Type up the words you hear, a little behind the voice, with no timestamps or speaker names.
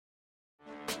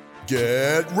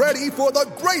Get ready for the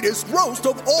greatest roast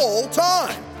of all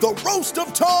time, the Roast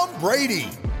of Tom Brady,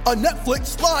 a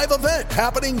Netflix live event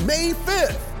happening May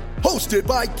 5th. Hosted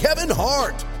by Kevin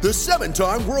Hart, the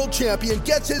 7-time world champion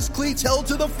gets his cleats held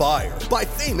to the fire by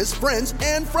famous friends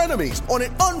and frenemies on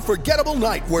an unforgettable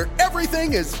night where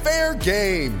everything is fair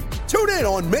game. Tune in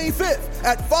on May 5th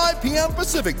at 5 p.m.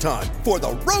 Pacific time for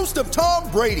the Roast of Tom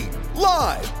Brady,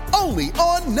 live only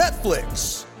on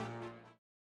Netflix.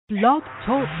 Blog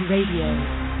Talk Radio.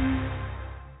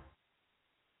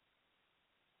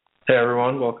 Hey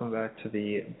everyone, welcome back to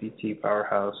the BT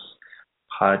Powerhouse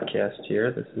podcast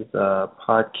here. This is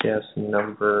podcast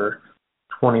number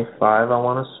 25, I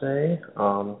want to say.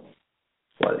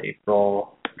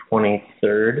 April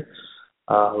 23rd.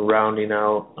 Rounding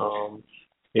out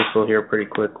April here pretty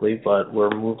quickly, but we're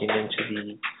moving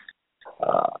into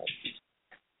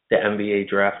the NBA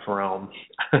draft realm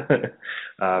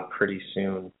pretty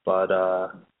soon. But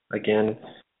again,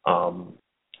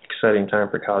 exciting time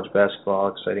for college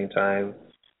basketball, exciting time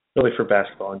really for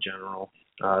basketball in general.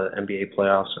 The NBA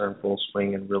playoffs are in full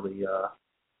swing and really a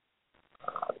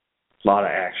lot of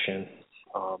action.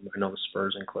 I know the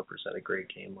Spurs and Clippers had a great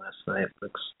game last night.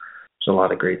 There's a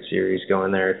lot of great series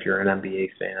going there if you're an NBA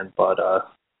fan. But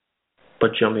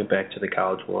jumping back to the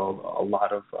college world, a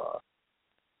lot of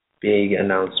big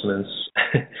announcements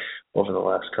over the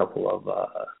last couple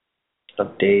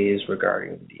of days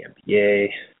regarding the NBA,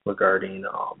 regarding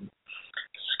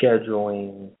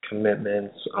scheduling,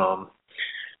 commitments,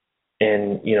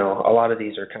 and you know, a lot of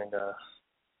these are kind of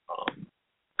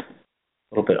a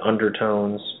little bit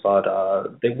undertones, but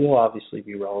they will obviously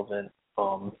be relevant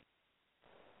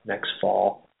next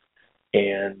fall,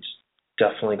 and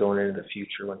definitely going into the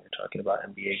future when you're talking about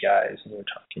NBA guys and you're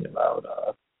talking about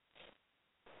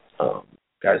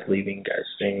guys leaving, guys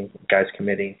staying, guys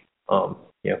committing,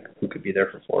 who could be there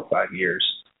for 4 or 5 years,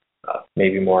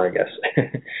 maybe more, I guess.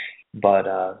 But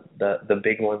the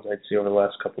big ones I'd see over the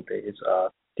last couple of days,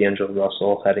 D'Angelo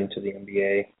Russell heading to the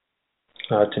NBA.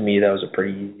 To me, that was a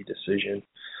pretty easy decision.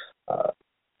 A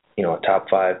top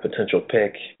 5 potential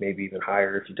pick, maybe even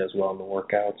higher if he does well in the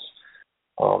workouts.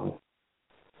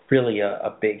 Really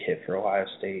a big hit for Ohio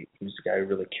State. He was the guy who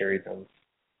really carried them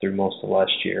through most of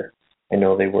last year. I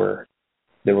know they were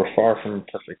far from a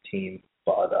perfect team,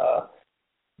 but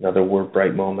there were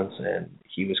bright moments, and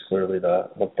he was clearly the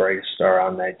brightest star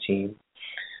on that team.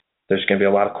 There's going to be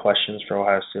a lot of questions for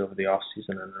Ohio State over the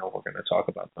offseason, and I know we're going to talk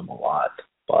about them a lot.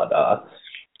 But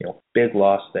big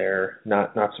loss there,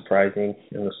 not surprising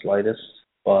in the slightest,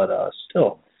 but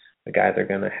still a guy they're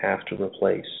going to have to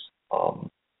replace, or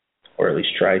at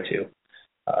least try to.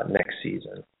 Next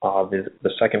season.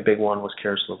 The second big one was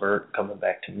Caris LeVert coming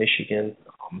back to Michigan.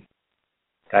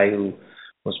 Guy who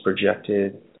was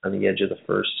projected on the edge of the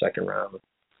second round,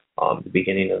 the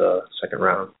beginning of the second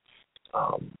round.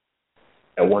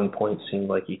 At one point seemed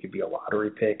like he could be a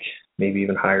lottery pick, maybe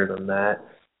even higher than that.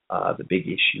 The big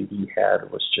issue he had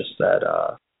was just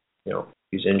that, he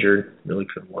was injured, really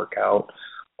couldn't work out.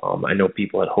 I know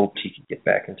people had hoped he could get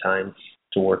back in time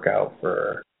to work out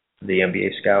for the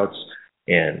NBA scouts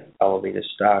and elevate his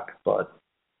stock, but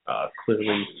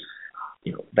clearly,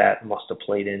 that must have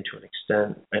played into an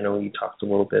extent. I know he talked a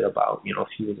little bit about, if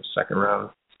he was a second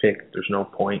round pick, there's no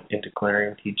point in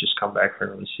declaring he'd just come back for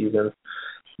another season.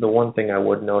 The one thing I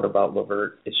would note about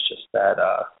LeVert is just that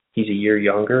he's a year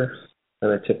younger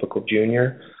than a typical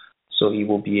junior, so he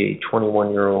will be a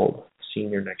 21-year-old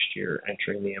senior next year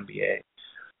entering the NBA.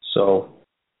 So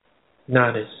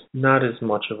not as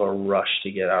much of a rush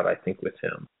to get out, I think, with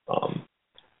him.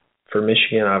 For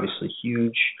Michigan, obviously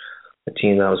huge. A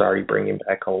team that was already bringing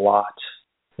back a lot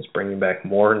is bringing back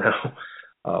more now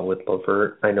with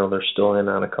LeVert. I know they're still in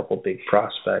on a couple big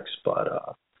prospects, but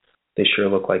they sure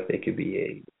look like they could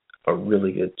be a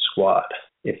really good squad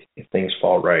if things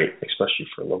fall right, especially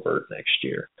for LeVert next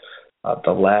year.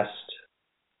 The last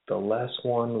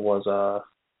one was not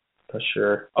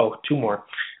sure. Oh, 2 more.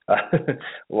 A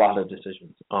lot of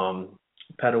decisions.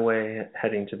 Pettaway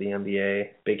heading to the NBA,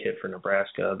 big hit for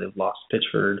Nebraska. They've lost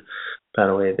Pitchford.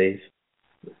 Pettaway, they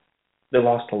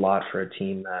lost a lot for a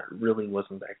team that really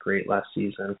wasn't that great last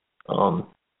season.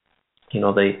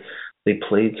 They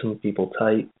played some people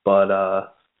tight, but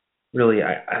really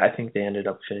I think they ended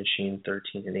up finishing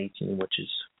 13-18, which is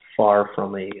far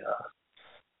from an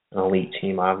elite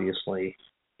team, obviously,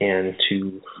 and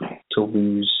to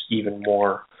lose even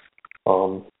more.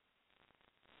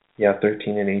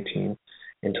 13-18.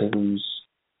 And to lose,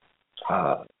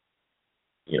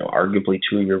 arguably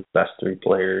 2 of your best 3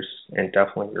 players and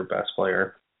definitely your best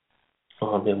player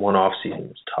in one off season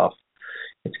is tough.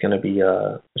 It's going to be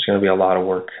a lot of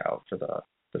work out for the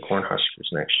Cornhuskers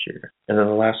next year. And then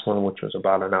the last one, which was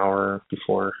about an hour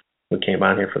before we came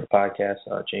on here for the podcast,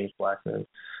 James Blackman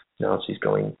announced he's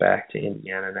going back to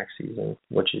Indiana next season,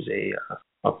 which is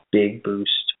a big boost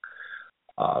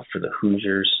for the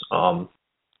Hoosiers.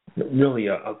 Really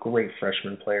a great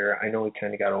freshman player. I know he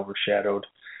kind of got overshadowed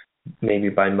maybe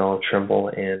by Melo Trimble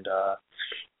and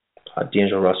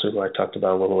D'Angelo Russell, who I talked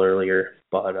about a little earlier,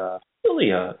 but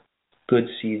really a good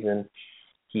season.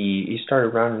 He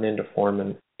started rounding into form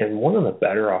and one of the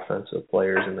better offensive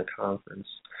players in the conference.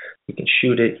 He can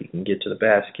shoot it. He can get to the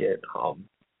basket.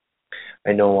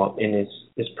 I know in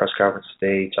his press conference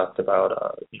today, he talked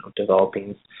about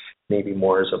developing maybe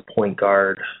more as a point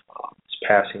guard, his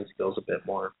passing skills a bit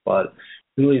more. But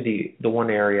really, the one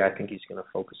area I think he's going to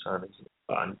focus on is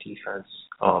on defense.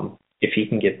 If he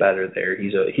can get better there,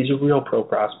 he's a real pro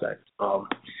prospect.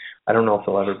 I don't know if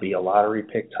he'll ever be a lottery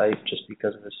pick type just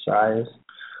because of his size,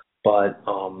 but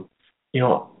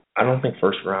I don't think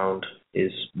first round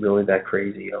is really that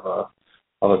crazy of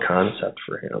a concept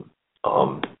for him.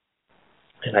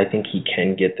 And I think he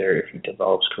can get there if he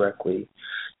develops correctly,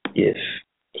 if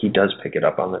he does pick it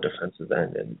up on the defensive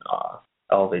end and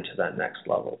elevate to that next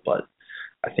level. But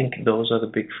I think those are the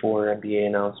big four NBA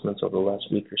announcements over the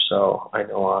last week or so. I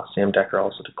know Sam Decker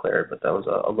also declared, but that was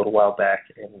a little while back,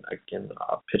 and again,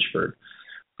 Pitchford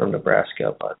from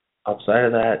Nebraska. But outside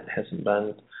of that, hasn't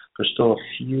been. There's still a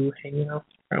few hanging out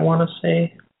there, I want to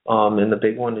say. And the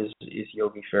big one is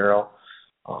Yogi Ferrell.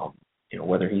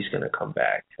 Whether he's going to come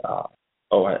back.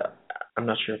 I'm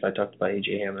not sure if I talked about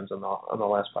A.J. Hammonds on the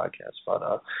last podcast, but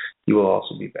he will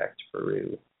also be back to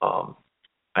Peru.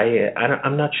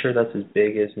 I'm not sure that's as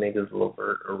big as maybe the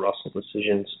Levert or Russell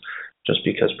decisions, just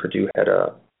because Purdue had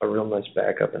a real nice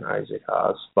backup in Isaac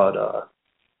Haas, but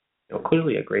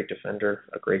clearly a great defender,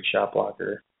 a great shot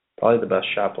blocker, probably the best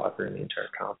shot blocker in the entire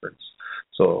conference.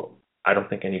 So I don't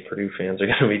think any Purdue fans are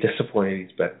going to be disappointed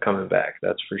he's coming back,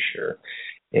 that's for sure.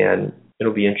 And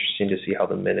it'll be interesting to see how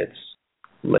the minutes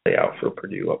lay out for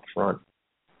Purdue up front.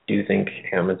 Do you think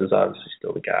Hammonds is obviously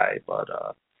still the guy, but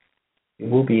it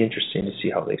will be interesting to see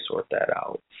how they sort that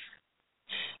out.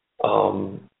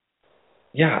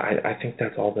 I think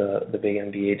that's all the big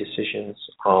NBA decisions.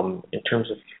 In terms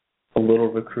of a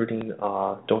little recruiting,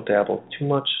 don't dabble too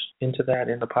much into that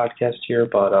in the podcast here,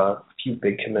 but a few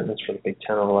big commitments for the Big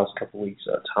Ten over the last couple of weeks.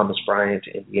 Thomas Bryant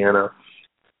to Indiana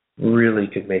really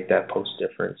could make that post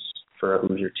difference for a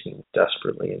Hoosier team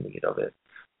desperately in need of it.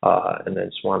 And then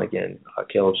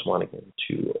Caleb Swanigan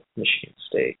to Michigan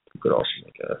State, who could also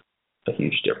make a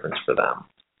huge difference for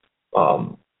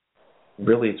them.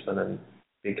 Really, it's been a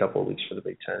big couple of weeks for the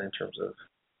Big Ten in terms of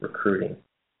recruiting,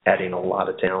 adding a lot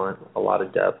of talent, a lot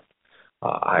of depth.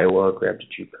 Iowa grabbed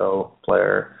a JUCO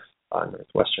player.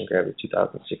 Northwestern grabbed a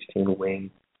 2016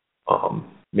 wing.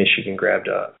 Michigan grabbed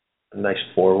a nice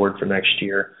forward for next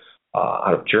year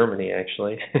out of Germany,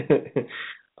 actually.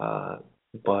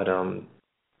 But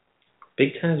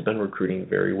Big Ten has been recruiting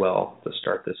very well to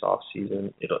start this off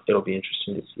season. It'll be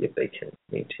interesting to see if they can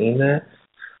maintain that,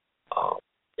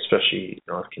 especially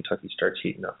if Kentucky starts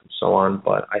heating up and so on.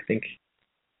 But I think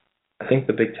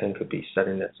the Big Ten could be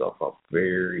setting itself up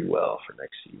very well for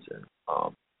next season.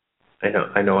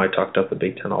 I know I talked up the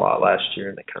Big Ten a lot last year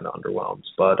and they kind of underwhelmed,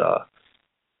 but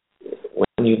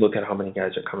when you look at how many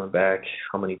guys are coming back,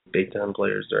 how many Big Ten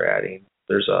players they're adding,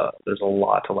 there's a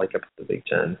lot to like about the Big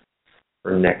Ten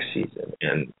for next season,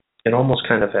 and it almost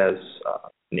kind of has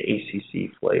an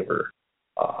ACC flavor,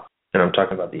 and I'm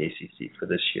talking about the ACC for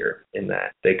this year, in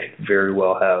that they could very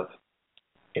well have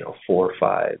 4,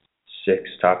 5, 6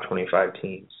 top 25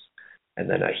 teams, and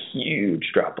then a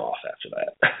huge drop off after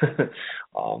that.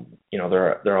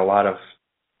 There are a lot of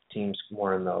teams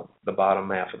more in the bottom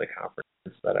half of the conference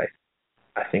that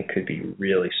I think could be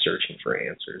really searching for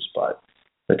answers, but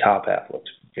the top half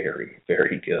looks very,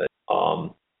 very good.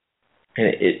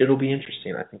 And it'll be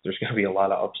interesting. I think there's going to be a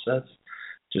lot of upsets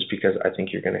just because I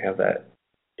think you're going to have that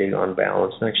big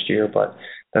unbalance next year, but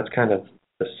that's kind of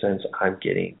the sense I'm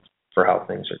getting for how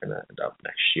things are going to end up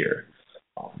next year.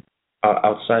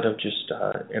 Outside of just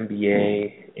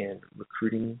NBA and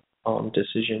recruiting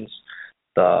decisions,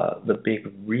 the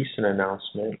big recent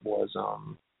announcement was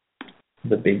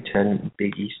the Big Ten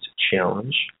Big East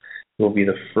Challenge. It will be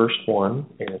the first one,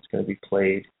 and it's going to be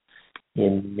played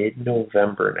in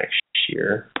mid-November next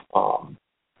year.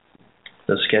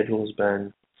 The schedule has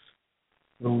been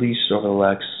released over the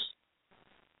last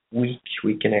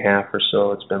week and a half or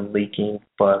so. It's been leaking,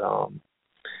 but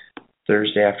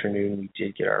Thursday afternoon we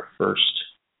did get our first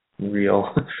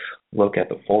real look at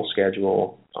the full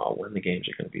schedule, when the games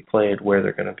are going to be played, where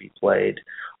they're going to be played.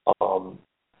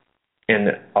 And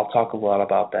I'll talk a lot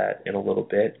about that in a little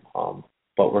bit.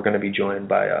 but we're going to be joined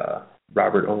by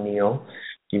Robert O'Neill.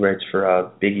 He writes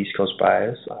for Big East Coast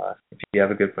Bias. If you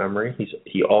have a good memory,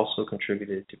 he also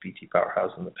contributed to BT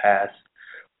Powerhouse in the past,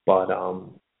 but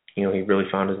he really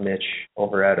found his niche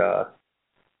over at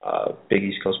Big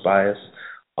East Coast Bias,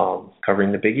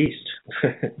 covering the Big East.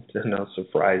 No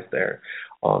surprise there.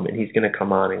 And he's going to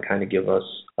come on and kind of give us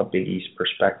a Big East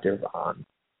perspective on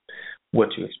what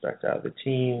to expect out of the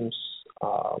teams,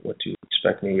 what to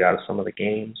expect maybe out of some of the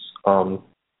games.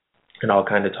 And I'll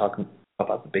kind of talk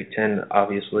about the Big Ten,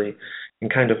 obviously,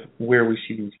 and kind of where we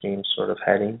see these games sort of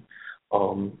heading.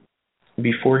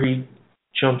 Before he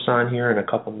jumps on here in a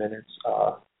couple minutes,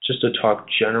 just to talk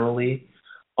generally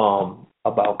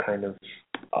about kind of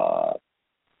how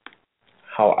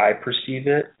I perceive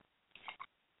it.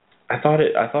 I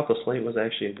thought the slate was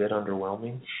actually a bit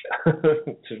underwhelming,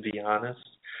 to be honest.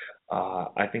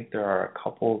 I think there are a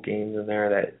couple games in there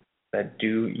that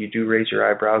you do raise your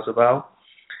eyebrows about.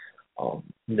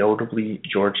 Notably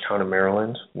Georgetown and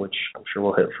Maryland, which I'm sure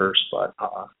we'll hit first, but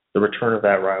the return of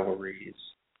that rivalry is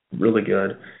really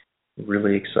good,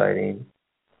 really exciting.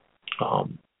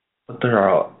 But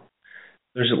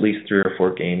there's at least 3 or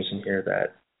 4 games in here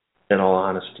that, in all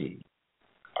honesty,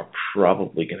 are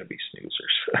probably going to be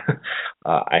snoozers.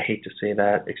 I hate to say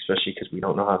that, especially because we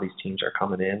don't know how these teams are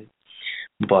coming in.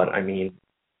 But, I mean,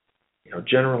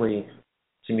 generally,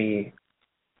 to me,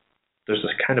 there's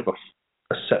this kind of a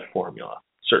set formula,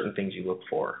 certain things you look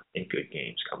for in good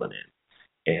games coming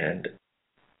in. And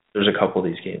there's a couple of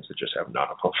these games that just have none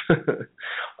of them.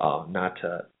 Not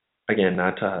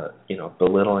to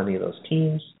belittle any of those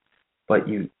teams, but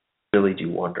you really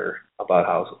do wonder about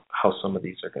how some of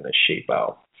these are going to shape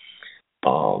out.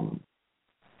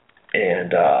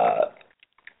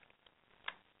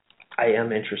 I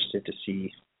am interested to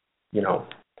see,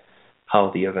 how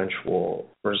the eventual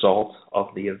result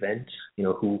of the event,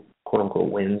 who quote unquote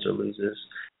wins or loses,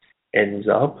 ends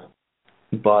up.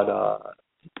 But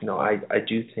I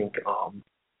do think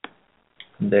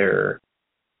there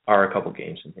are a couple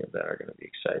games in here that are going to be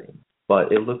exciting.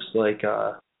 But it looks like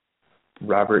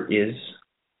Robert is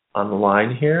on the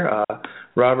line here.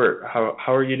 Robert,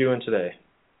 how are you doing today?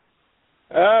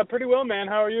 Pretty well, man.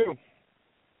 How are you?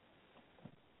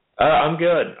 I'm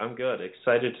good.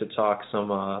 Excited to talk some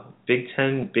Big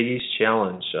Ten Big East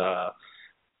Challenge.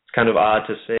 It's kind of odd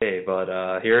to say, but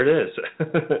here it is.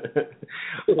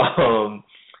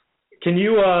 Can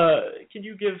you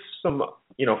give some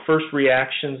first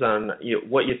reactions on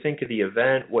what you think of the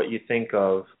event, what you think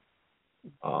of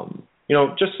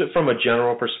just from a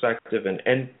general perspective,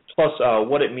 and plus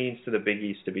what it means to the Big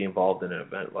East to be involved in an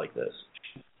event like this?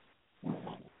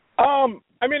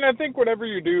 I think whenever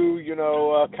you do,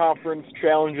 conference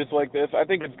challenges like this, I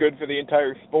think it's good for the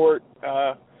entire sport.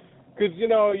 Because, you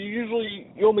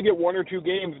only get 1 or 2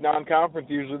 games non-conference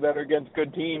usually that are against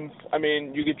good teams. I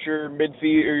mean, you get your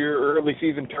mid-season or your early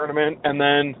season tournament, and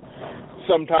then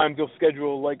sometimes you'll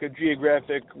schedule like a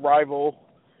geographic rival.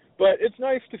 But it's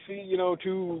nice to see,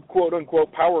 2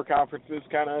 quote-unquote power conferences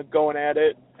kind of going at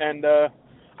it. And I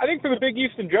think for the Big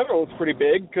East in general, it's pretty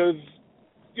big because,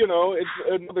 it's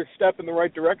another step in the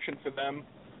right direction for them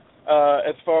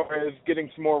as far as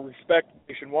getting some more respect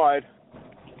nationwide.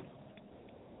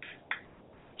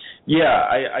 Yeah,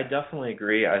 I definitely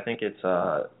agree. I think it's,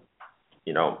 a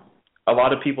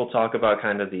lot of people talk about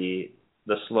kind of the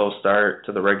slow start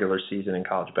to the regular season in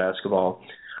college basketball.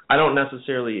 I don't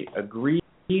necessarily agree,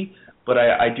 but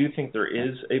I do think there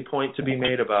is a point to be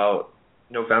made about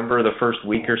November, the first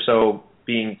week or so,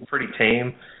 being pretty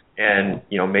tame and,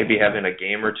 maybe having a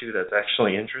game or 2 that's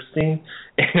actually interesting.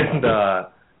 And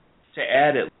to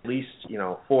add at least,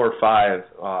 4 or 5,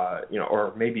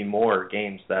 or maybe more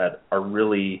games that are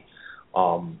really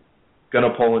going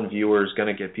to pull in viewers, going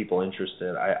to get people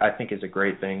interested, I think is a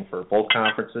great thing for both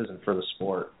conferences and for the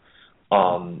sport.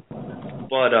 But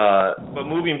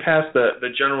moving past the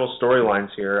general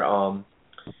storylines here,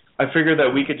 I figured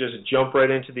that we could just jump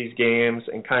right into these games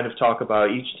and kind of talk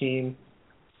about each team,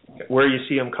 where you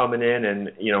see them coming in,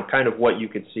 and kind of what you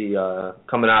could see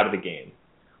coming out of the game.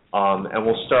 And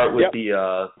we'll start with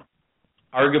the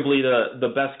arguably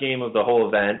the best game of the whole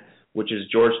event, which is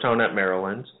Georgetown at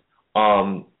Maryland.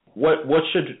 What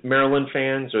should Maryland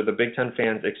fans or the Big Ten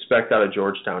fans expect out of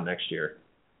Georgetown next year?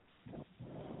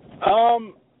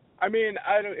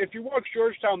 If you watch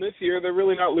Georgetown this year, they're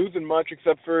really not losing much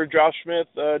except for Josh Smith.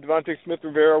 Devontae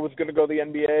Smith-Rivera was going to go to the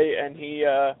NBA, and he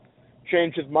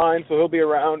changed his mind, so he'll be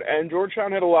around. And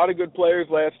Georgetown had a lot of good players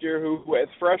last year who as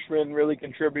freshmen, really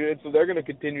contributed, so they're going to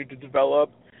continue to develop.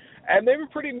 And they have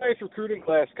a pretty nice recruiting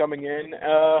class coming in.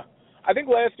 I think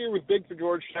last year was big for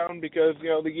Georgetown because,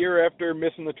 the year after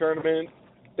missing the tournament,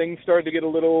 things started to get a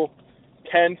little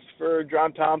tense for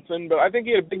John Thompson. But I think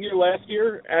he had a big year last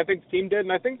year, and I think the team did,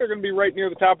 and I think they're going to be right near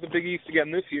the top of the Big East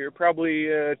again this year, probably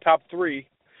top 3.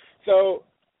 So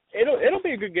it'll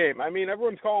be a good game. I mean,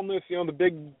 everyone's calling this, the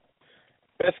big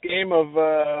best game of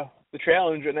the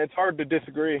challenge, and it's hard to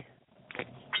disagree.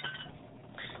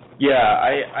 Yeah,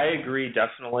 I agree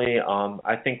definitely.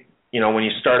 I think, when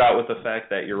you start out with the fact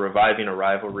that you're reviving a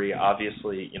rivalry,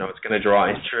 obviously, it's going to draw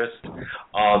interest.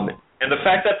 And the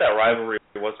fact that rivalry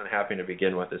wasn't happening to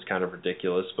begin with is kind of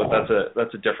ridiculous, but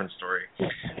that's a different story.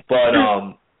 But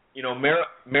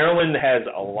Maryland has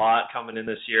a lot coming in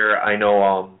this year. I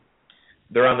know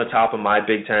they're on the top of my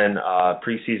Big Ten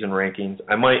preseason rankings.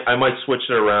 I might switch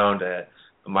it around at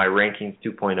my rankings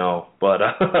 2.0, but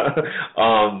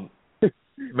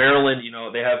Maryland,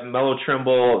 they have Melo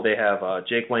Trimble, they have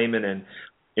Jake Layman, and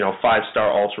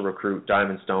 5-star ultra recruit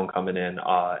Diamond Stone coming in,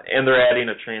 and they're adding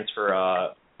a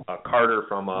transfer Carter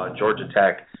from Georgia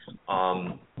Tech,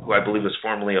 who I believe was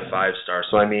formerly a 5-star.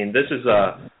 So I mean, this is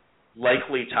a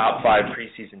likely top 5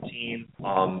 preseason team.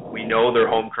 We know their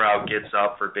home crowd gets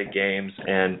up for big games,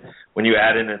 and when you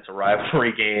add in it's a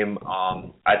rivalry game,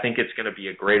 I think it's going to be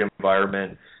a great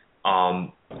environment.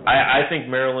 I think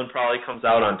Maryland probably comes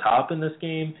out on top in this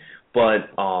game, but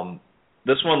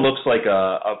this one looks like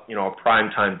a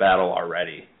primetime battle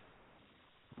already.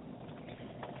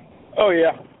 Oh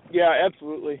yeah,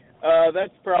 absolutely.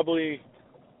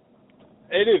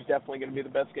 It is definitely going to be the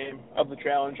best game of the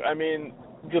challenge. I mean,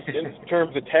 just in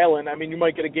terms of talent, I mean, you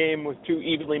might get a game with 2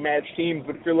 evenly matched teams,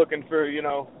 but if you're looking for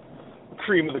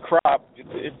cream of the crop,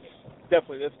 it's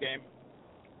definitely this game.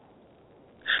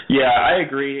 Yeah, I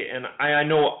agree, and I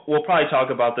know we'll probably talk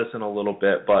about this in a little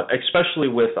bit, but especially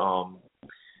with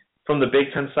from the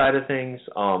Big Ten side of things,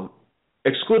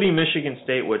 excluding Michigan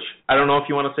State, which I don't know if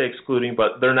you want to say excluding,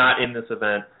 but they're not in this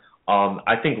event,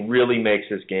 I think really makes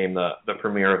this game the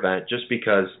premier event, just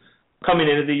because coming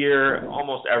into the year,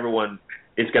 almost everyone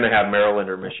is going to have Maryland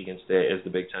or Michigan State as the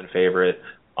Big Ten favorite,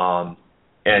 and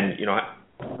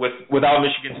without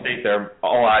Michigan State there,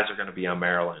 all eyes are going to be on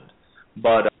Maryland.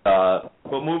 But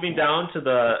moving down to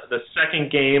the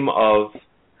second game of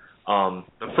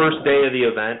the first day of the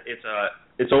event,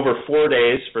 it's over 4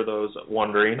 days for those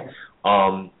wondering.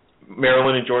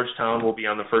 Maryland and Georgetown will be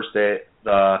on the first day.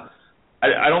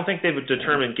 I don't think they've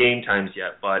determined game times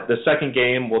yet, but the second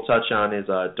game we'll touch on is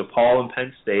DePaul and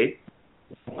Penn State.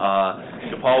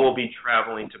 DePaul will be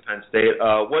traveling to Penn State.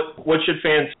 What should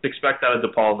fans expect out of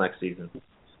DePaul next season?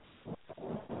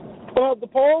 Well,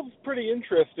 DePaul's pretty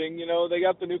interesting. They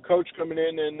got the new coach coming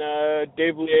in, and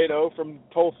Dave Lieto from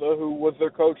Tulsa, who was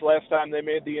their coach last time they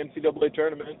made the NCAA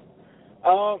tournament.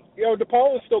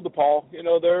 DePaul is still DePaul.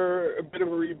 They're a bit of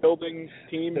a rebuilding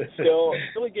team still.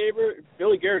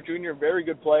 Billy Garrett Jr., very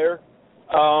good player.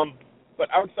 But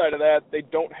outside of that, they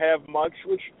don't have much,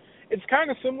 which it's kind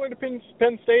of similar to Penn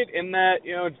State in that,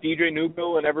 it's DJ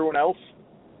Newbill and everyone else.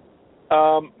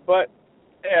 But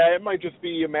yeah, it might just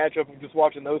be a matchup of just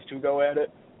watching those two go at it.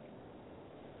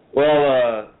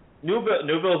 Well,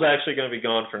 Newbill's actually going to be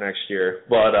gone for next year,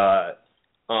 but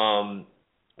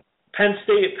Penn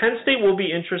State will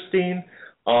be interesting.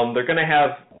 They're going to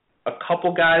have a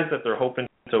couple guys that they're hoping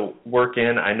to work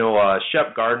in. I know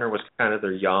Shep Gardner was kind of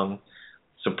their young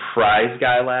surprise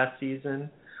guy last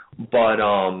season, but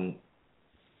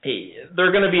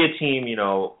they're going to be a team,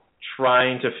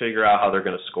 trying to figure out how they're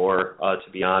going to score,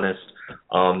 to be honest.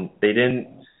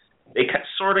 They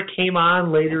sort of came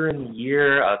on later in the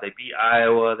year. They beat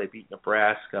Iowa, they beat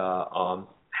Nebraska,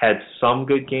 had some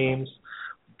good games,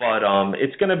 but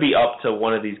it's going to be up to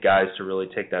one of these guys to really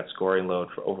take that scoring load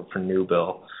over for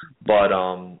Newbill. But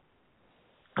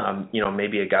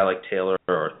maybe a guy like Taylor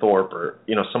or Thorpe or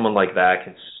someone like that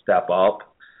can step up.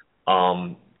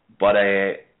 But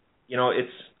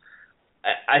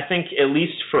I think at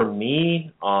least for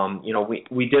me,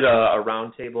 we did a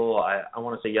round table, I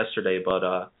want to say yesterday, but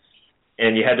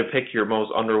and you had to pick your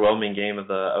most underwhelming game of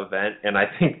the event, and I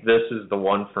think this is the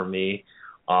one for me.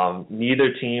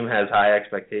 Neither team has high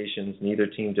expectations. Neither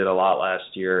team did a lot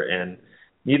last year, and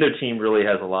neither team really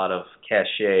has a lot of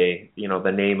cachet,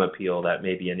 the name appeal that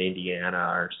maybe an Indiana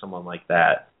or someone like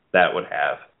that would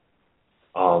have.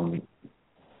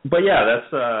 But yeah,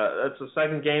 that's the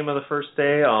second game of the first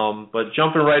day. But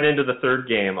jumping right into the third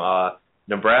game,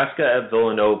 Nebraska at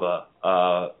Villanova.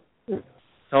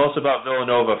 Tell us about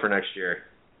Villanova for next year.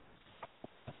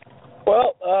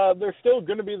 Well, they're still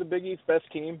going to be the Big East best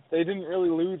team. They didn't really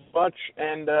lose much,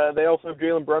 and they also have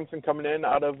Jalen Brunson coming in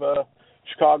out of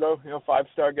Chicago,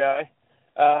 5-star guy.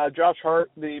 Josh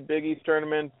Hart, the Big East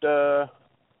tournament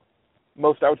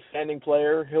most outstanding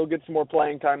player. He'll get some more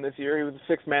playing time this year. He was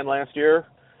a 6th man last year.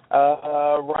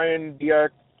 Ryan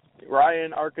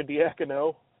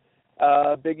Arcidiacono,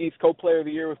 Big East Co-Player of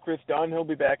the Year with Chris Dunn. He'll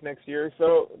be back next year.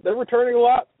 So they're returning a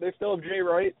lot. They still have Jay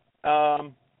Wright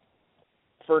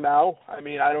for now. I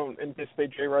mean, I don't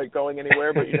anticipate Jay Wright going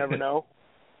anywhere, but you never know.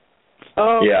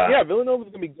 Yeah, Villanova's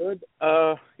going to be good.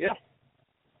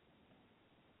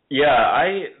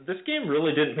 This game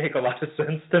really didn't make a lot of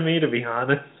sense to me, to be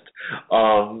honest.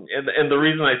 And the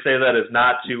reason I say that is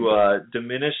not to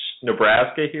diminish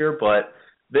Nebraska here, but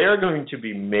they are going to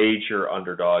be major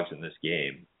underdogs in this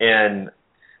game. And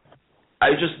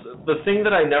the thing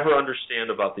that I never understand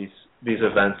about these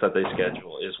events that they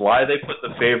schedule is why they put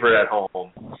the favorite at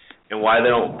home and why they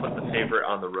don't put the favorite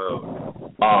on the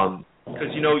road.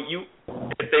 Because,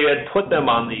 if they had put them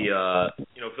on the,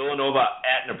 Villanova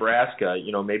at Nebraska,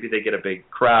 maybe they get a big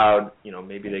crowd,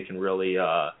 maybe they can really,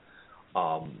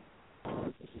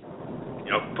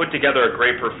 put together a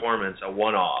great performance, a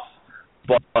one-off.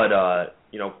 But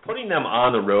putting them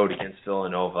on the road against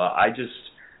Villanova,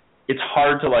 it's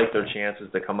hard to like their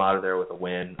chances to come out of there with a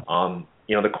win.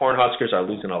 The Cornhuskers are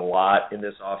losing a lot in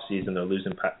this offseason. They're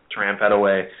losing Tran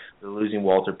Petaway. They're losing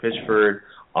Walter Pitchford.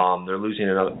 They're losing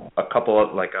a couple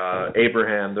of, like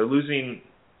Abraham. They're losing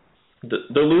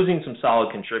some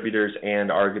solid contributors and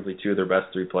arguably two of their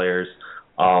best three players.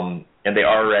 And they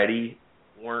already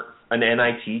weren't an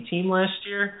NIT team last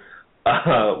year,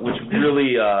 which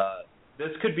really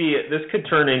this could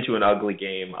turn into an ugly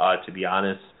game, to be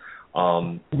honest.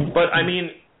 But I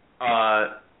mean,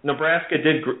 Nebraska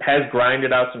has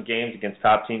grinded out some games against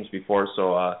top teams before,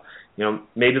 so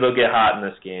maybe they'll get hot in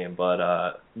this game. But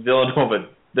Villanova,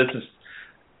 this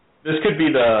could be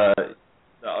the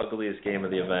ugliest game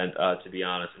of the event, to be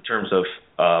honest, in terms of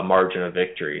margin of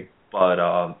victory. But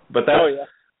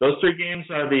those three games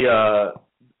are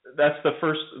that's the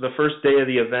first day of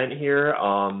the event here.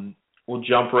 We'll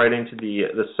jump right into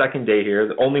the second day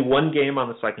here. Only one game on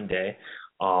the second day.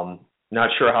 Not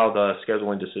sure how the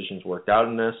scheduling decisions worked out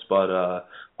in this, but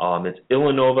it's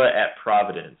Villanova at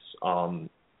Providence.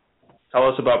 Tell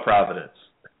us about Providence.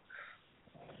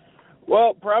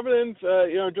 Well, Providence,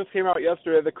 just came out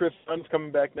yesterday that Chris Dunn's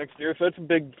coming back next year, so that's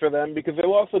big for them because they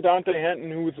lost to Dante Henton,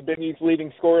 who was the Big East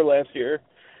leading scorer last year.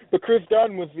 But Chris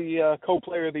Dunn was the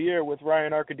co-player of the year with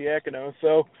Ryan Arcidiacono,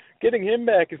 so getting him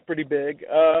back is pretty big.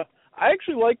 I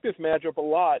actually like this matchup a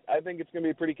lot. I think it's going to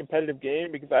be a pretty competitive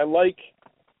game because I like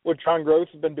what John Gross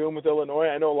has been doing with Illinois.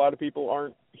 I know a lot of people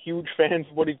aren't huge fans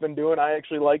of what he's been doing. I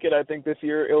actually like it. I think this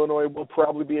year Illinois will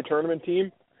probably be a tournament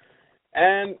team.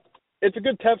 And it's a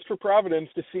good test for Providence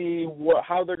to see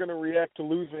how they're going to react to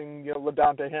losing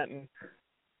LaDante Henton.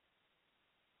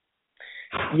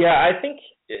 Yeah, I think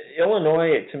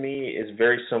Illinois, to me, is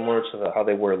very similar to how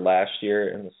they were last year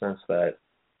in the sense that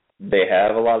they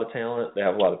have a lot of talent, they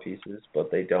have a lot of pieces, but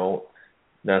they don't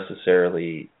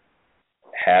necessarily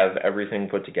have everything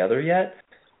put together yet,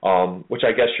 which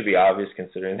I guess should be obvious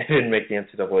considering they didn't make the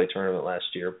NCAA tournament last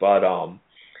year. But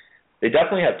they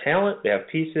definitely have talent, they have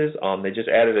pieces. They just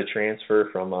added a transfer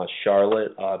from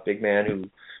Charlotte, big man who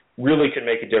really could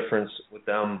make a difference with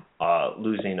them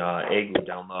losing Aglu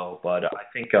down low. But I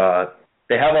think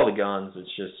they have all the guns.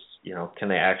 It's just, can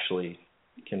they actually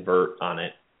convert on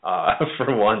it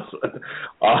for once?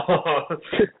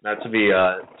 Not to be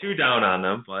too down on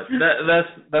them, but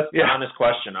that's the honest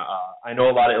question. I know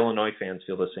a lot of Illinois fans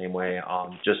feel the same way.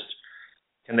 Just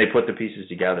can they put the pieces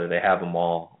together? They have them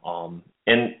all.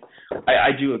 And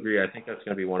I do agree. I think that's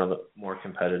going to be one of the more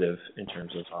competitive in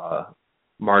terms of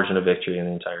margin of victory in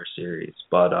the entire series.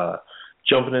 But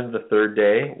jumping into the third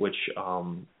day, which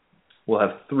we'll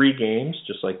have three games,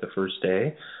 just like the first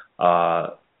day.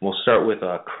 We'll start with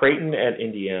Creighton at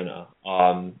Indiana.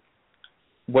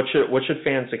 What should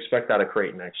fans expect out of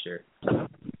Creighton next year?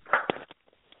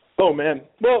 Oh, man.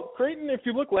 Well, Creighton, if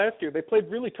you look last year, they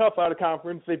played really tough out of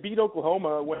conference. They beat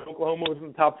Oklahoma when Oklahoma was in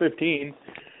the top 15.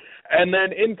 And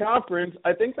then in conference,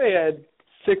 I think they had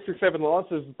 6 or 7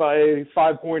 losses by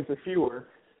 5 points or fewer.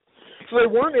 So they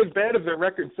weren't as bad as their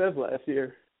record says last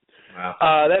year.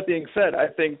 Wow. That being said, I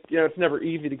think it's never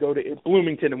easy to go to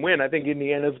Bloomington and win. I think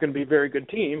Indiana's going to be a very good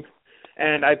team,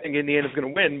 and I think Indiana's going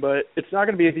to win, but it's not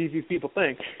going to be as easy as people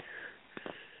think.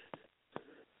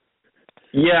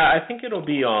 Yeah, I think it'll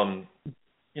be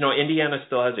Indiana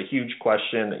still has a huge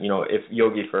question, if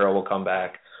Yogi Ferrell will come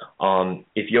back.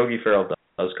 If Yogi Ferrell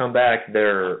does come back,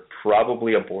 they're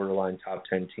probably a borderline top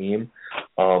 10 team.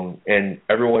 And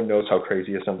everyone knows how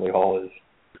crazy Assembly Hall is.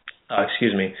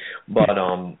 But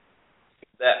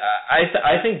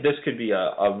I think this could be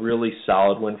a really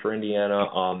solid win for Indiana.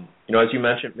 As you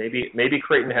mentioned, maybe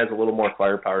Creighton has a little more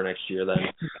firepower next year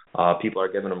than people are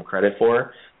giving them credit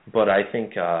for. But I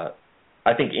think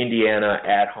I think Indiana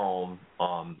at home,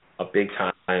 a big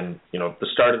time. The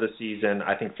start of the season,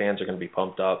 I think fans are going to be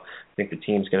pumped up. I think the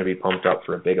team's going to be pumped up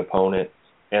for a big opponent,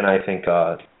 and I think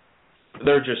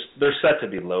they're set to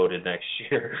be loaded next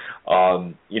year.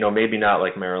 Maybe not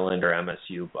like Maryland or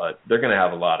MSU, but they're going to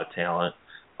have a lot of talent.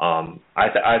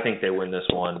 I think they win this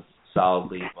one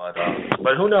solidly, but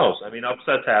who knows? I mean,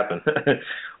 upsets happen.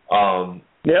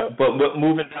 Yeah. But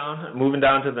moving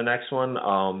down to the next one,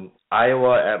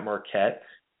 Iowa at Marquette.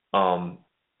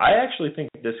 I actually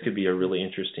think this could be a really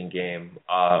interesting game.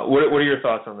 What are your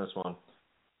thoughts on this one?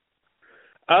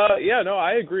 Yeah, no,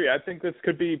 I agree. I think this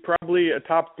could be probably a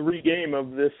top 3 game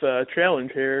of this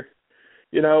challenge here.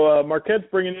 Marquette's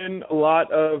bringing in a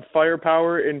lot of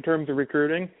firepower in terms of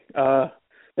recruiting. They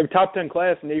have a top 10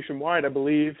 class nationwide, I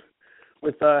believe,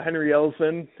 with Henry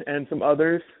Ellison and some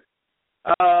others.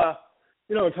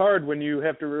 It's hard when you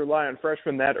have to rely on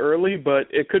freshmen that early, but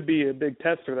it could be a big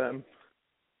test for them.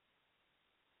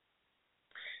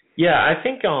 Yeah, I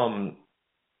think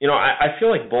I feel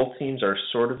like both teams are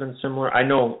sort of in similar. I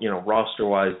know,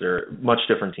 roster-wise, they're much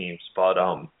different teams, but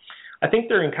I think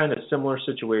they're in kind of similar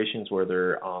situations where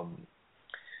they're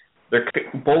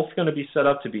both going to be set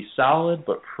up to be solid,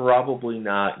 but probably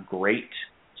not great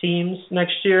teams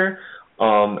next year.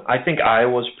 I think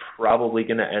Iowa's probably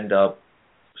going to end up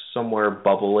somewhere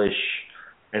bubble-ish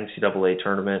NCAA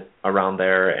tournament around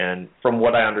there, and from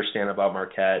what I understand about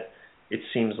Marquette, it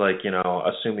seems like,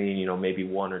 assuming, maybe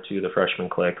one or two of the freshmen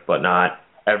click, but not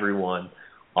everyone,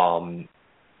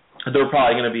 they're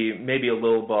probably going to be maybe a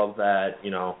little above that,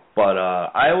 but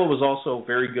Iowa was also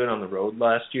very good on the road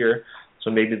last year, so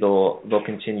maybe they'll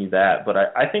continue that. But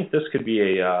I think this could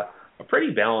be a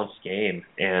pretty balanced game,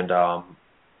 and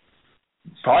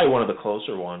probably one of the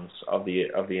closer ones of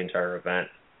the entire event.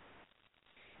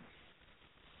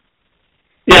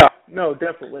 Yeah, no,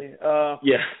 definitely.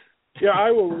 Yeah. Yeah,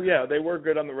 Iowa, they were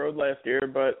good on the road last year,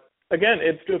 but again,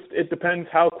 it depends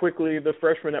how quickly the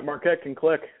freshmen at Marquette can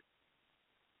click.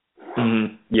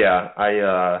 Mm-hmm. Yeah,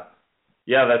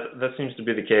 that seems to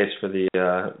be the case for the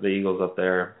Eagles up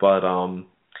there. But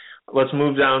let's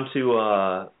move down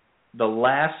to the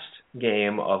last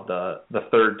game of the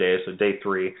third day, so day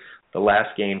 3. The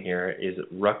last game here is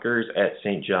Rutgers at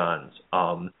St. John's.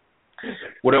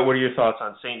 What are your thoughts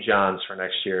on St. John's for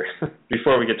next year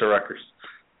before we get to Rutgers?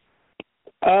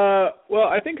 Well,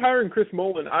 I think hiring Chris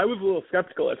Mullen, I was a little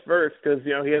skeptical at first because,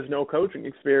 he has no coaching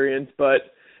experience, but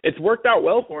it's worked out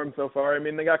well for him so far. I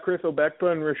mean, they got Chris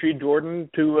Obekpa and Rashid Jordan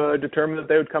to determine that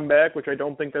they would come back, which I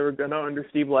don't think they were going to under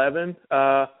Steve Lavin.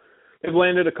 They've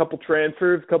landed a couple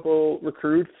transfers, a couple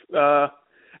recruits,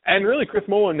 and really Chris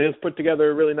Mullen has put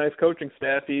together a really nice coaching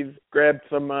staff. He's grabbed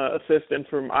some assistants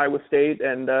from Iowa State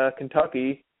and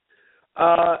Kentucky.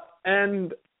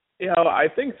 And, I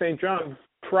think St. John's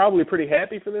probably pretty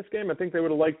happy for this game. I think they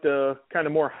would have liked a kind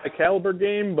of more high caliber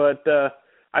game, but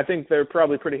I think they're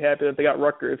probably pretty happy that they got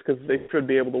Rutgers because they should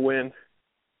be able to win.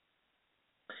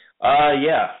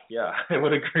 Yeah, I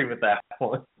would agree with that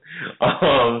one.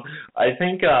 I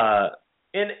think,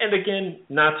 and again,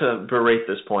 not to berate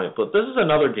this point, but this is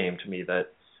another game to me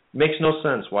that makes no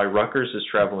sense why Rutgers is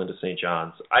traveling to St.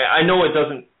 John's. I know it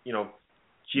doesn't,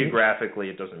 geographically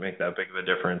it doesn't make that big of a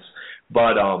difference,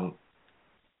 but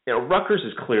Rutgers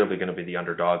is clearly going to be the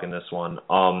underdog in this one.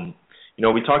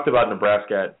 We talked about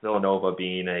Nebraska at Villanova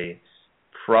being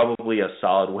probably a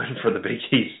solid win for the Big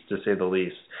East, to say the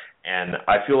least. And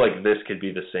I feel like this could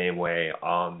be the same way.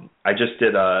 I just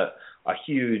did a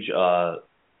huge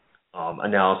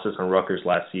analysis on Rutgers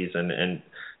last season, and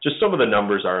just some of the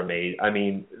numbers are amazing. I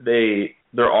mean,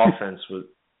 their offense was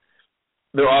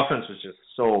just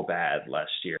so bad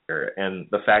last year, and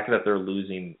the fact that they're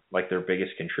losing like their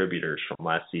biggest contributors from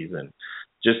last season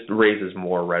just raises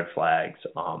more red flags.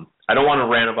 I don't want to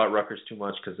rant about Rutgers too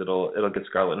much because it'll get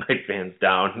Scarlet Knight fans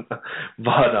down,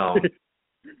 but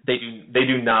they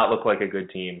do not look like a good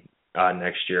team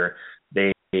next year.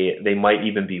 They might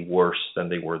even be worse than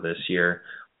they were this year.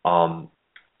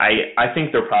 I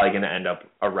think they're probably going to end up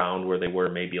around where they were,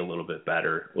 maybe a little bit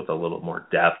better with a little more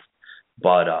depth,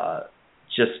 but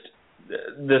just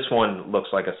this one looks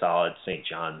like a solid St.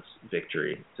 John's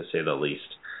victory, to say the least.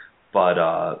 But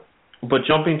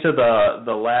jumping to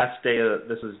the last day,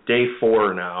 this is day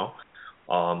 4 now.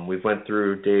 We went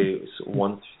through days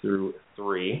 1 through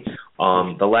 3.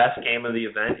 The last game of the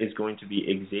event is going to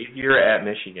be Xavier at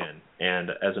Michigan,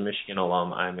 and as a Michigan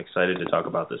alum, I'm excited to talk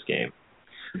about this game.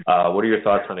 What are your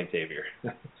thoughts on Xavier?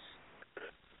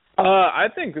 I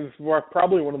think this is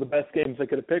probably one of the best games they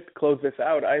could have picked to close this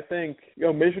out. I think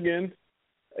Michigan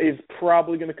is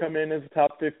probably going to come in as a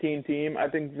top 15 team. I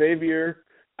think Xavier,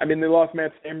 I mean, they lost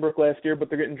Matt Stanbrook last year, but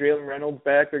they're getting Jalen Reynolds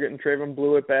back. They're getting Trayvon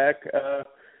Blewett back.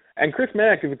 And Chris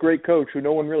Mack is a great coach who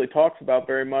no one really talks about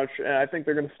very much. And I think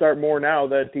they're going to start more now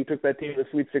that he took that team to the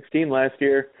Sweet 16 last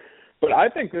year. But I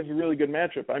think this is a really good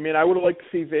matchup. I mean, I would have liked to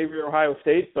see Xavier Ohio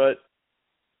State, but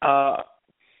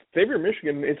Xavier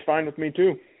Michigan is fine with me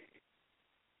too.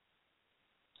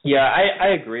 Yeah, I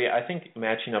agree. I think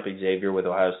matching up Xavier with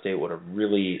Ohio State would have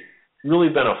really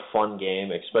been a fun game,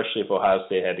 especially if Ohio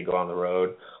State had to go on the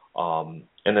road.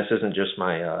 And this isn't just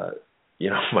my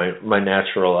my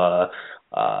natural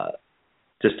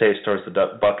distaste towards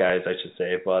the Buckeyes, I should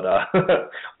say, but I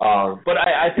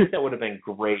think that would have been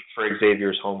great for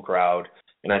Xavier's home crowd,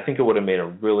 and I think it would have made a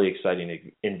really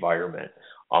exciting environment.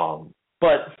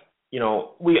 But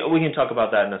we can talk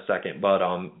about that in a second. But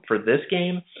for this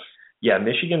game, yeah,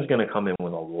 Michigan's going to come in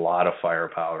with a lot of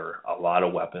firepower, a lot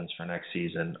of weapons for next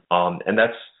season, and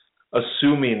that's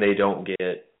assuming they don't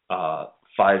get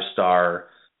 5-star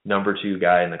number 2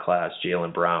 guy in the class,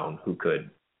 Jaylen Brown, who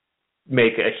could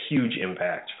make a huge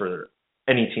impact for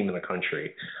any team in the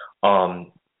country.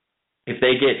 If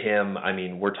they get him, I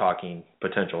mean, we're talking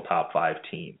potential top 5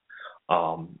 team.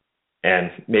 And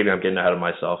maybe I'm getting ahead of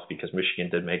myself because Michigan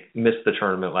did miss the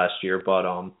tournament last year, but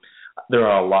there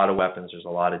are a lot of weapons. There's a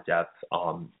lot of depth.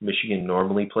 Michigan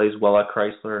normally plays well at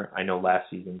Chrysler. I know last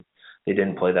season they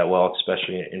didn't play that well,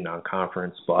 especially in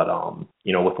non-conference, but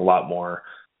with a lot more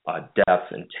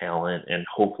depth and talent and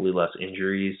hopefully less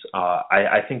injuries,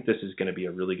 I think this is going to be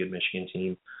a really good Michigan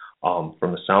team. From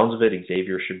the sounds of it,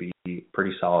 Xavier should be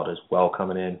pretty solid as well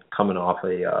coming off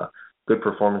a good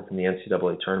performance in the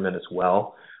NCAA tournament as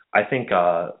well. I think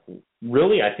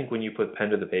when you put pen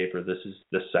to the paper, this is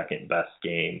the second best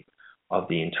game of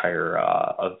the entire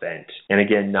event. And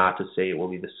again, not to say it will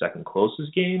be the second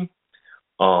closest game,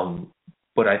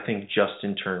 but I think just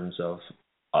in terms of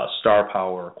star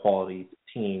power, quality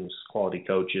teams, quality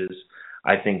coaches,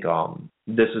 I think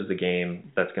this is the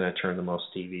game that's going to turn the most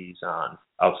TVs on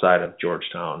outside of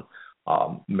Georgetown,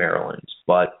 Maryland.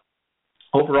 But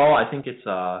overall, I think it's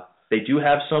they do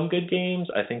have some good games.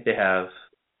 I think they have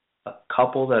a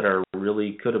couple that are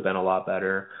really could have been a lot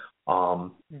better.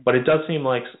 But it does seem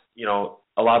like,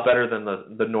 a lot better than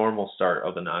the normal start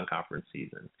of the non-conference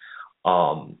season.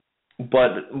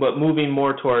 But moving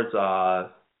more towards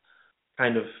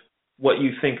kind of what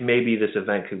you think maybe this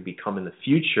event could become in the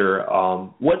future,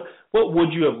 what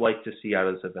would you have liked to see out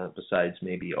of this event besides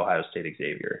maybe Ohio State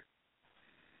Xavier?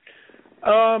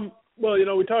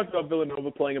 Well, we talked about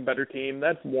Villanova playing a better team.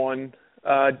 That's one.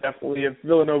 Definitely, if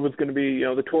Villanova's going to be,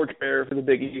 the torchbearer for the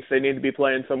Big East, they need to be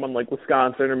playing someone like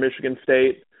Wisconsin or Michigan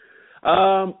State.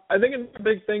 I think the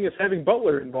big thing is having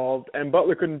Butler involved, and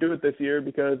Butler couldn't do it this year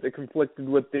because it conflicted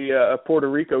with the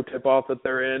Puerto Rico tip-off that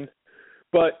they're in.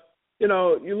 But,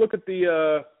 you look at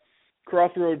the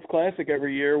Crossroads Classic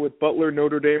every year with Butler,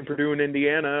 Notre Dame, Purdue, and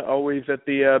Indiana, always at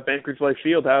the Bankers Life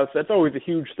Fieldhouse. That's always a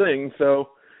huge thing. So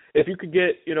if you could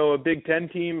get, a Big Ten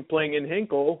team playing in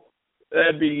Hinkle,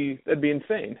 that'd be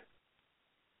insane.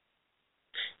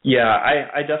 Yeah,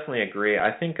 I definitely agree.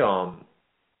 I think, and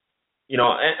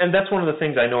that's one of the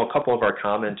things I know a couple of our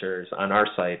commenters on our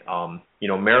site,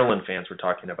 Maryland fans were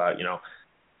talking about,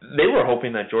 they were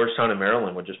hoping that Georgetown and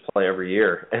Maryland would just play every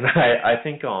year. And I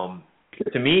think,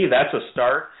 to me, that's a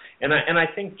start. And I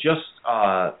think just,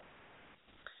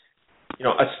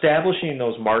 establishing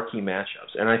those marquee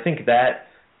matchups. And I think that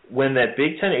when that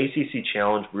Big Ten ACC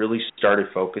Challenge really started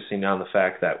focusing on the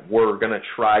fact that we're going to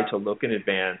try to look in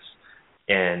advance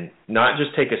and not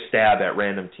just take a stab at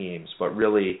random teams, but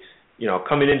really,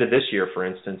 coming into this year, for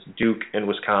instance, Duke and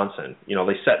Wisconsin,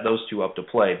 they set those two up to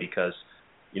play because,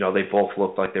 they both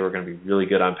looked like they were going to be really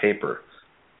good on paper.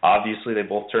 Obviously, they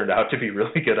both turned out to be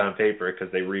really good on paper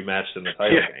because they rematched in the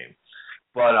title game.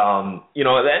 But,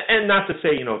 and not to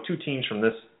say, two teams from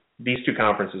these two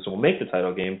conferences will make the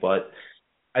title game, but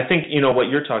I think, what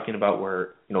you're talking about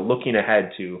where, looking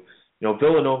ahead to,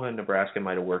 Villanova and Nebraska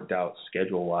might have worked out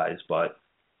schedule-wise, but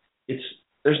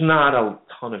there's not a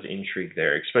ton of intrigue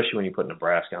there, especially when you put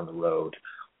Nebraska on the road.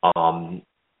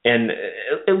 And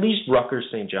at least Rutgers,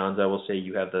 St. John's, I will say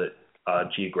you have the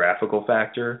geographical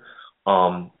factor.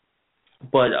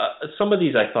 But some of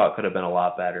these I thought could have been a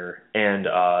lot better. And,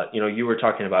 you were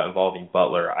talking about involving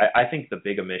Butler. I think the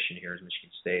big omission here is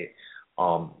Michigan State.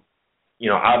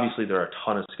 Obviously there are a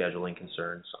ton of scheduling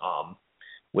concerns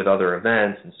with other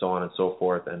events and so on and so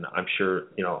forth. And I'm sure,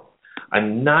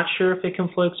 I'm not sure if it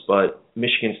conflicts, but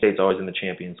Michigan State's always in the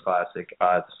Champions Classic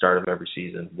at the start of every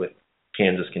season with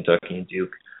Kansas, Kentucky, and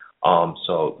Duke.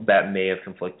 So that may have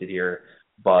conflicted here.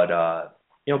 But,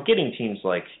 getting teams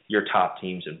like your top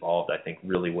teams involved, I think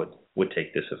really would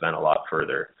take this event a lot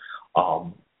further.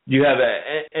 Do you have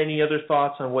any other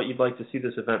thoughts on what you'd like to see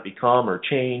this event become or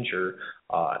change or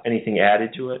anything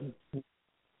added to it?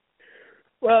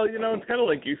 Well, it's kind of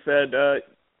like you said.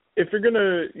 If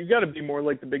you got to be more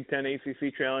like the Big Ten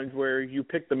ACC Challenge, where you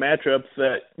pick the matchups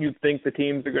that you think the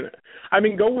teams are going to. I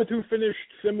mean, go with who finished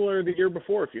similar the year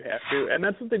before if you have to, and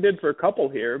that's what they did for a couple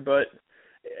here. But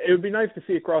it would be nice to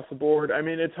see across the board. I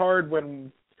mean, it's hard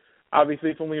when obviously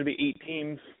it's only going to be 8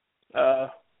 teams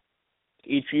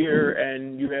each year,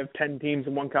 and you have 10 teams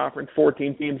in one conference,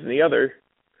 14 teams in the other.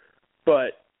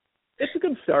 But it's a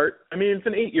good start. I mean, it's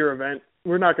an 8-year event.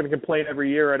 We're not going to complain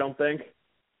every year, I don't think.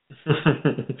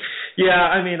 Yeah,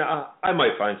 I mean, I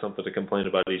might find something to complain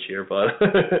about each year, but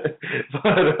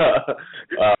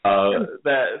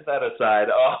that aside,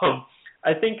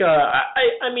 I think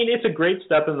I mean it's a great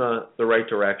step in the right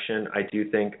direction. I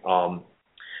do think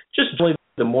just really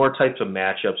the more types of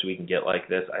matchups we can get like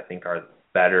this, I think are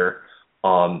better.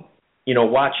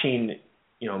 Watching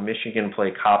Michigan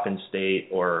play Coppin State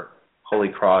or Holy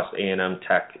Cross A&M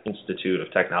Tech Institute of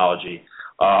Technology.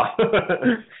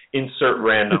 Insert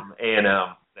random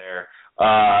A&M there.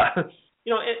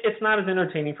 It's not as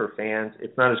entertaining for fans.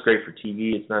 It's not as great for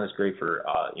TV. It's not as great for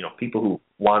people who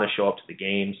want to show up to the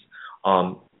games.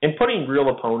 And putting real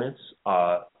opponents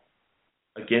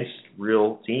against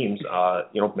real teams,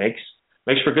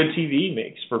 makes for good TV,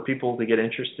 makes for people to get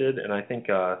interested, and I think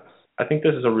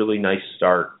this is a really nice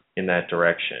start in that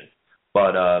direction.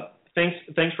 But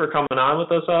Thanks for coming on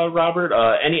with us, Robert.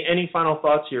 Any final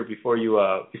thoughts here before we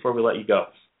let you go?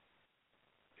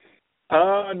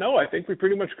 No, I think we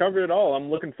pretty much covered it all. I'm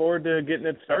looking forward to getting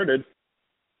it started.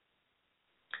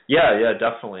 Yeah,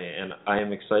 definitely, and I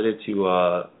am excited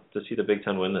to see the Big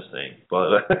Ten win this thing.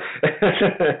 But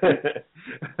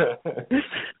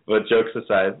but jokes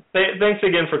aside, thanks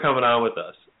again for coming on with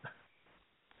us.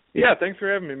 Yeah, thanks for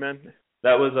having me, man.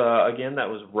 That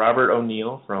was Robert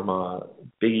O'Neill from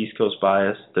Big East Coast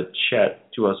Bias to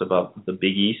chat to us about the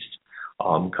Big East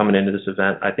coming into this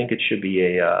event. I think it should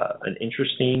be an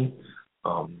interesting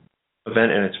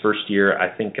event in its first year.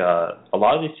 I think a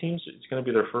lot of these teams, it's going to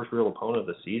be their first real opponent of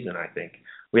the season, I think.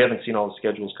 We haven't seen all the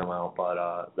schedules come out, but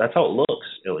that's how it looks,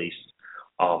 at least.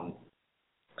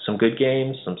 Some good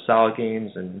games, some solid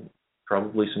games, and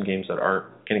probably some games that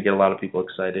aren't going to get a lot of people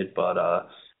excited, but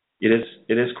it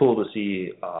is cool to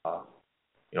see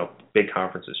big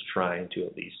conferences trying to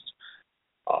at least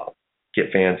get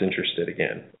fans interested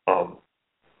again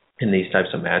in these types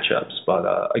of matchups.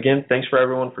 But again, thanks for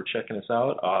everyone for checking us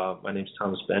out. My name's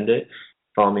Thomas Bendit.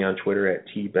 Follow me on Twitter at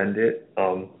tbendit.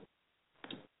 We'll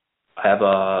have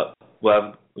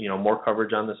more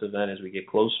coverage on this event as we get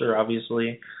closer,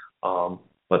 obviously.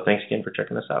 But thanks again for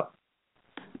checking us out.